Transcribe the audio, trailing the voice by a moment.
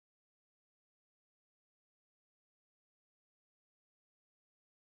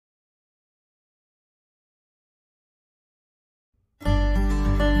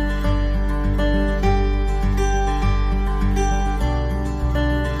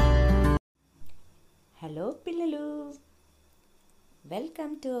Hello పిల్లలు,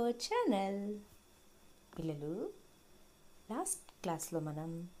 welcome to our channel. పిల్లలు, last క్లాస్లో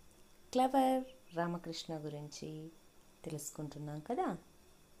మనం క్లవర్ రామకృష్ణ గురించి తెలుసుకుంటున్నాం కదా.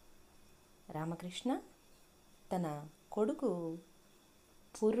 రామకృష్ణ తన కొడుకు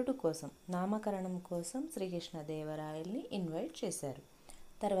పురుడు కోసం, నామకరణం కోసం శ్రీకృష్ణదేవరాయల్ని ఇన్వైట్ చేశారు.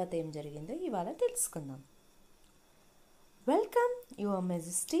 తర్వాత ఏం జరిగిందో ఇవాళ తెలుసుకుందాం. Welcome your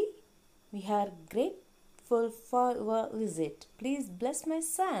majesty, we are grateful for your visit. Please bless my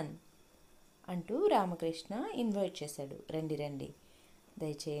son. అంటూ రామకృష్ణ ఇన్వైట్ చేశాడు. రండి,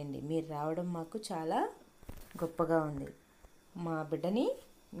 దయచేయండి, మీరు రావడం మాకు చాలా గొప్పగా ఉంది. మా బిడ్డని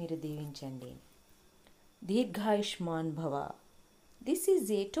మీరు దీవించండి. దీర్ఘాయుష్మాన్ భవ, this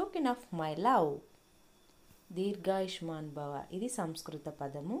is a token of my love. దీర్ఘాయుష్మాన్ భవ, ఇది సంస్కృత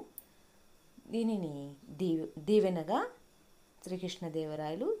పదము. దీనిని దీవెనగా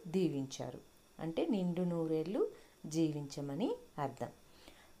శ్రీకృష్ణదేవరాయలు దీవించారు. అంటే నిండు నూరేళ్ళు జీవించమని అర్థం.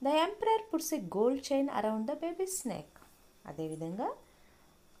 The emperor puts a gold chain around the babies neck. అదేవిధంగా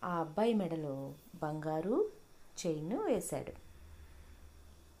ఆ అబ్బాయి మెడలో బంగారు చైన్ వేశాడు.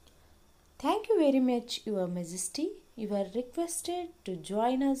 Thank you very much your majesty, you are requested to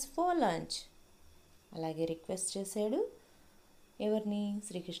join us for lunch. అలాగే రిక్వెస్ట్ చేశాడు. ఎవరిని?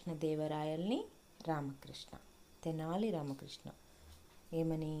 శ్రీకృష్ణదేవరాయల్ని రామకృష్ణ, తెనాలి రామకృష్ణ.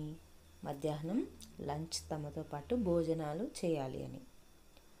 ఏమని? మధ్యాహ్నం లంచ్ తమతో పాటు భోజనాలు చేయాలి అని.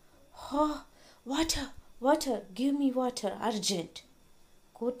 Water, give me water, urgent.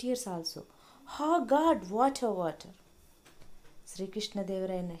 కోర్టియర్స్ also, God, water.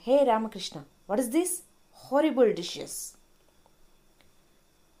 శ్రీకృష్ణదేవరాయన, hey Ramakrishna, what is this horrible dishes?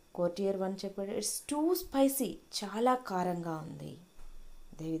 కోర్టియర్ 1 చెప్పాడు, ఇట్స్ టూ స్పైసీ, చాలా కారంగా ఉంది.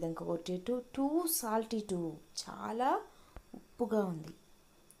 అదేవిధంగా కోర్టియర్ 2, టూ సాల్టీ టూ, చాలా ఉప్పుగా ఉంది.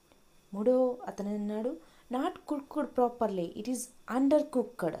 మూడో అతను అన్నాడు, not cooked properly, it is under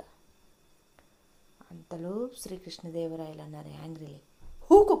cooked. అంతలో శ్రీకృష్ణదేవరాయలు అన్నారు angrily,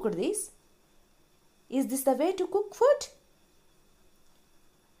 who cooked this? Is this the way to cook food?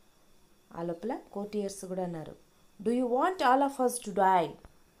 ఆ లోపల కోర్టియర్స్ కూడా అన్నారు, do you want all of us to die?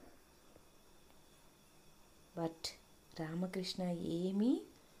 But Ramakrishna ఏమీ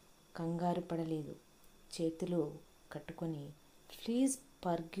కంగారు పడలేదు. చేతులు కట్టుకొని, please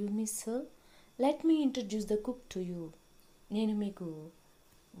forgive me sir, let me introduce the cook to you. నేను మీకు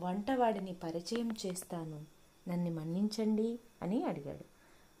వంటవాడిని పరిచయం చేస్తాను, నన్ను మన్నించండి అని అడిగాడు.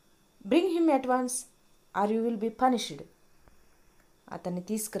 Bring him at once are you will be punished. అతన్ని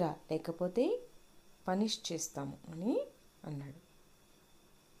తీసుకురా, లేకపోతే పనిష్ చేస్తాము అని అన్నాడు.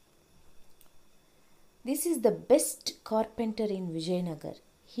 This is the best carpenter in Vijayanagar.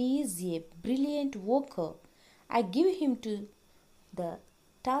 He is a brilliant worker. I give him to the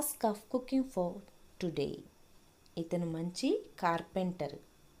task of cooking for today. ఇతను మంచి carpenter,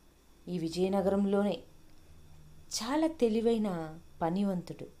 ఈ విజయనగరంలోనే చాలా తెలివైన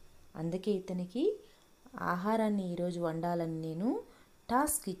పనివంతుడు. అందుకే ఇతనికి ఆహారాన్ని ఈరోజు వండాలని నేను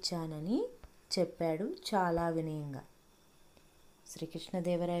టాస్క్ ఇచ్చానని చెప్పాడు చాలా వినయంగా.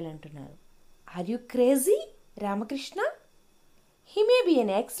 శ్రీకృష్ణదేవరాయలు అంటున్నారు, are you crazy Ramakrishna? He may be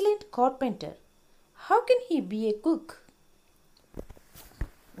an excellent carpenter, how can he be A cook?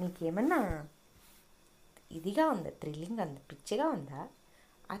 నీకేమన్నా ఇదిగా ఉందా, థ్రిల్లింగ్ ఉందా, పిచ్చిగా ఉందా?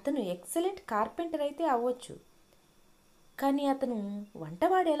 అతను ఎక్సలెంట్ కార్పెంటర్ అయితే అవ్వచ్చు, కానీ అతను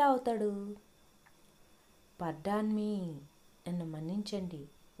వంటవాడు ఎలా అవుతాడు? పర్డాన్ మీ, నన్ను మన్నించండి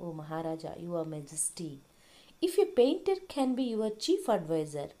ఓ మహారాజా, your majesty. If a painter can be your chief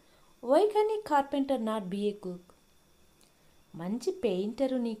advisor, why can A carpenter not be A cook? మంచి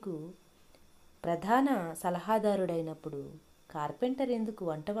పెయింటరు నీకు ప్రధాన సలహాదారుడైనప్పుడు కార్పెంటర్ ఎందుకు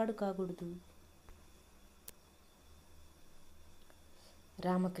వంటవాడు కాకూడదు?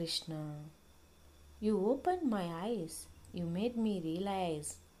 Ramakrishna, you open my eyes, you made me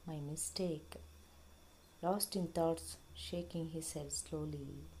realize my mistake. Last in thoughts, shaking his head slowly.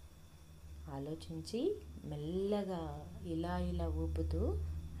 ఆలోచించి మెల్లగా ఇలా ఊపుతూ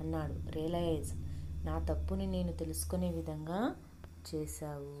అన్నాడు, రియలైజ్, నా తప్పుని నేను తెలుసుకునే విధంగా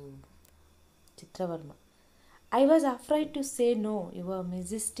చేశావు. Chitra Varma, I was afraid to say no your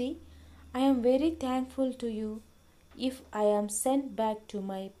majesty, I am very thankful to you if I am cent back to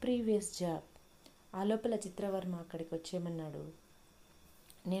my previous job. ఆ లోపల చిత్రవర్మ అక్కడికి వచ్చేమన్నాడు,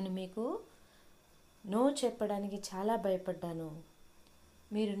 నేను మీకు నో చెప్పడానికి చాలా భయపడ్డాను.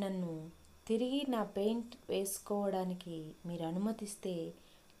 మీరు నన్ను తిరిగి నా పెయింట్ వేసుకోవడానికి మీరు అనుమతిస్తే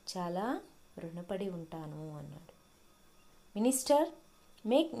చాలా రుణపడి ఉంటాను అన్నాడు. Minister,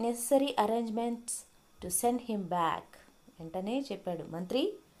 make necessary arrangements to send him back. వెంటనే చెప్పాడు మంత్రి,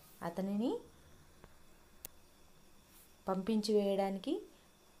 అతనిని పంపించి వేయడానికి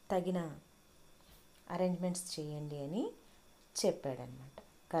తగిన అరేంజ్మెంట్స్ చేయండి అని చెప్పాడనమాట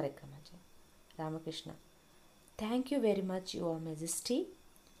కార్యక్రమాచారి. Ramakrishna, thank you very much your majesty.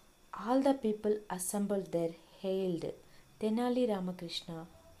 All the people assembled there hailed Tenali Ramakrishna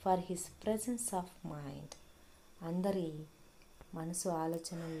for his presence of mind. అందరి మనసు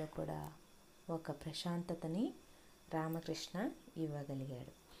ఆలోచనల్లో కూడా ఒక ప్రశాంతతని రామకృష్ణ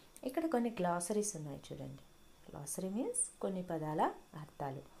ఇవ్వగలిగాడు. ఇక్కడ కొన్ని గ్లాసరీస్ ఉన్నాయి చూడండి. గ్లాసరీ మీన్స్ కొన్ని పదాల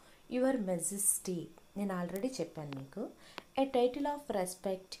అర్థాలు. యువర్ మెజెస్టీ, నేను ఆల్రెడీ చెప్పాను మీకు, ఏ title of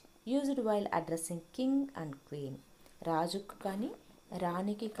respect used while addressing king and queen. రాజుకు కానీ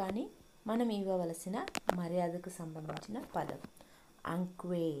రాణికి కానీ మనం ఇవ్వవలసిన మర్యాదకు సంబంధించిన పదం.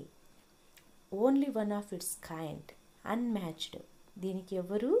 అంక్వే, only one of it's kind, unmatched, దీనికి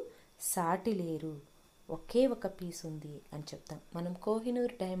ఎవరు సాటి లేరు, ఒకే ఒక పీస్ ఉంది అని చెప్తాం. మనం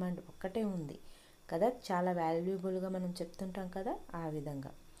కోహినూర్ డైమండ్ ఒక్కటే ఉంది కదా, చాలా వాల్యుబుల్గా మనం చెప్తుంటాం కదా, ఆ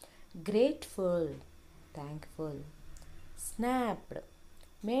విధంగా. Grateful, thankful. Snapped,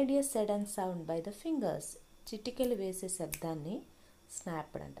 made a sudden sound by the fingers, చిటికెలు వేసే శబ్దాన్ని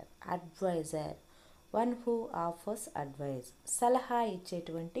స్నాప్డ్ అంటారు. Advisor, one who offers advise, సలహా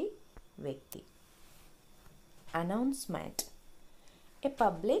ఇచ్చేటువంటి వ్యక్తి. అనౌన్స్మెంట్, ఏ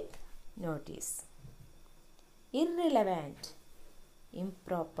పబ్లిక్ నోటీస్. ఇర్రిలవెంట్,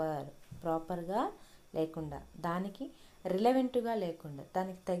 ఇంప్రాపర్, ప్రాపర్గా లేకుండా, దానికి రిలవెంట్గా లేకుండా,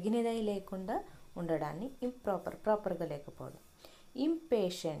 దానికి తగినదై లేకుండా ఉండడాన్ని ఇంప్రాపర్, ప్రాపర్గా లేకపోవడం.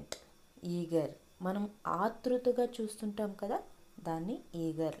 ఇంపేషెంట్, ఈగర్, మనం ఆతృతగా చూస్తుంటాం కదా, దాన్ని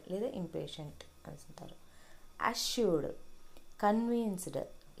ఈగర్ లేదా ఇంపేషెంట్ అంటారు. అష్యూర్డ్, కన్విన్స్డ్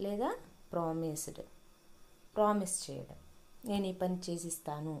లేదా ప్రామిస్డ్, ప్రామిస్ చేయడం, నేను ఈ పని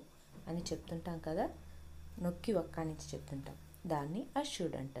చేసిస్తాను అని చెప్తుంటాం కదా, నొక్కి ఒక్కానించి చెప్తుంటాం, దాన్ని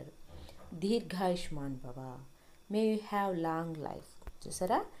అష్యూర్డ్ అంటారు. దీర్ఘాయుష్మాన్ భవ, may you have long life.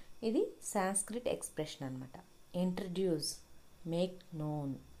 చూసారా, ఇది సాంస్క్రిట్ ఎక్స్ప్రెషన్ అనమాట. ఇంట్రడ్యూస్, మేక్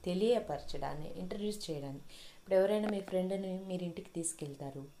నోన్, తెలియపరచడాన్ని, ఇంట్రడ్యూస్ చేయడాన్ని. ఇప్పుడు ఎవరైనా మీ ఫ్రెండ్ని మీరు ఇంటికి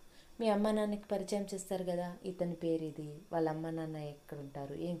తీసుకెళ్తారు, మీ అమ్మ నాన్నకి పరిచయం చేస్తారు కదా, ఇతని పేరు ఇది, వాళ్ళ అమ్మ నాన్న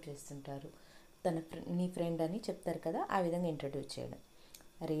ఎక్కడుంటారు, ఏం చేస్తుంటారు, నీ ఫ్రెండ్ అని చెప్తారు కదా, ఆ విధంగా ఇంట్రడ్యూస్ చేయడం.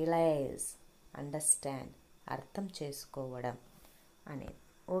 రియలైజ్, అండర్స్టాండ్, అర్థం చేసుకోవడం అనేది.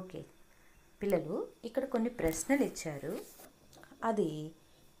 ఓకే పిల్లలు, ఇక్కడ కొన్ని ప్రశ్నలు ఇచ్చారు, అది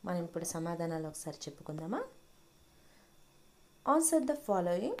మనం ఇప్పుడు సమాధానాలు ఒకసారి చెప్పుకుందామా. Answer the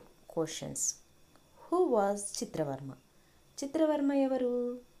following questions. Who was Chitra Varma? Chitra Varma ఎవరు?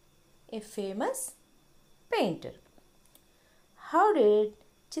 ఏ famous painter. How did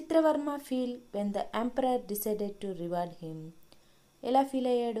Chitra Varma feel when the emperor decided to reward him? ఎలా ఫీల్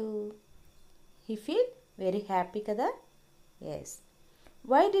అయ్యాడు? హీ ఫీల్ వెరీ హ్యాపీ కదా. Yes.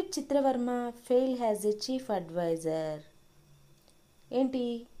 Why did Chitra Varma fail has a chief advisor? ఏంటి,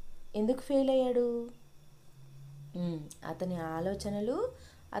 ఎందుకు fail అయ్యాడు? అతని ఆలోచనలు,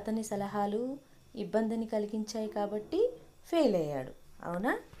 అతని సలహాలు ఇబ్బందిని కలిగించాయి కాబట్టి ఫెయిల్ అయ్యాడు,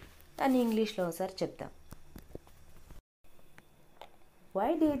 అవునా? అని ఇంగ్లీష్లో ఒకసారి చెప్తాం. Why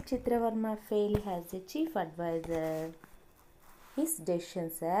did Chitra Varma fail has a chief advisor? His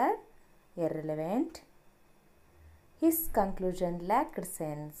decisions are irrelevant. His conclusion lacked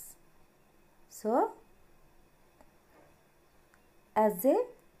sense. So, as a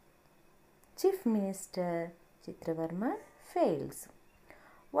chief minister, Chitravarma fails.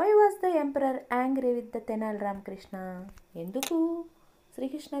 Why was the emperor angry with the Tenali Ramakrishna? ఎందుకు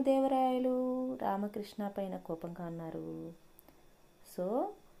శ్రీకృష్ణదేవరాయలు రామకృష్ణ పైన కోపంగా ఉన్నారు? So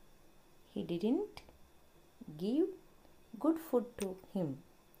he didn't give good food to him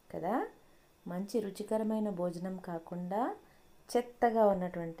కదా, మంచి రుచికరమైన భోజనం కాకుండా చెత్తగా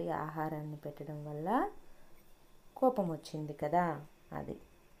ఉన్నటువంటి ఆహారాన్ని పెట్టడం వల్ల కోపం వచ్చింది కదా, అది.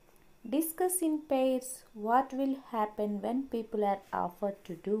 Discuss in pairs what will happen when people are offered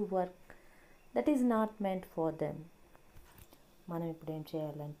to do work that is not meant for them. మనం ఇప్పుడు ఏం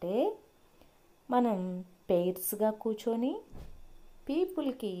చేయాలంటే, మనం పెయిర్స్గా కూర్చొని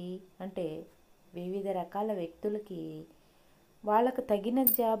పీపుల్కి, అంటే వివిధ రకాల వ్యక్తులకి వాళ్ళకు తగిన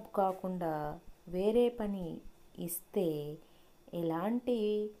జాబ్ కాకుండా వేరే పని ఇస్తే ఎలాంటి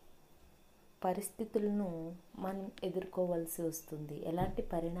పరిస్థితులను మనం ఎదుర్కోవాల్సి వస్తుంది, ఎలాంటి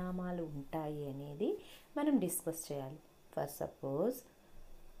పరిణామాలు ఉంటాయి అనేది మనం డిస్కస్ చేయాలి. ఫర్ సపోజ్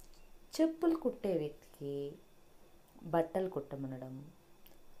చెప్పులు కుట్టే వ్యక్తికి బట్టలు కుట్టమనడం,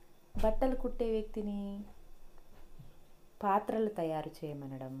 బట్టలు కుట్టే వ్యక్తిని పాత్రలు తయారు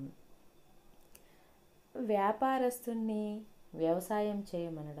చేయమనడం, వ్యాపారస్తుని వ్యవసాయం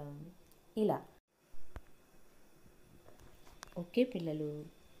చేయమనడం, ఇలా. ఓకే పిల్లలు,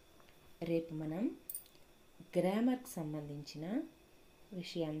 రేపు మనం గ్రామర్కి సంబంధించిన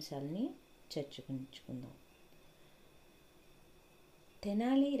విషయాంశాలని చర్చించుకుందాం.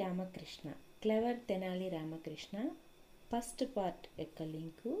 Tenali Ramakrishna, clever Tenali Ramakrishna first part యొక్క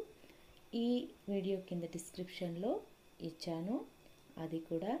లింకు ఈ వీడియో కింద డిస్క్రిప్షన్లో ఇచ్చాను. అది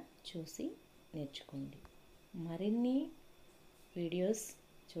కూడా చూసి నేర్చుకోండి. మరిన్ని వీడియోస్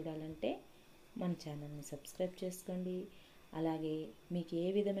చూడాలంటే మన ఛానల్ని సబ్స్క్రైబ్ చేసుకోండి. అలాగే మీకు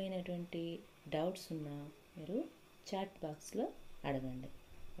ఏ విధమైనటువంటి డౌట్స్ ఉన్నా మీరు చాట్ బాక్స్లో అడగండి.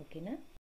 ఓకేనా?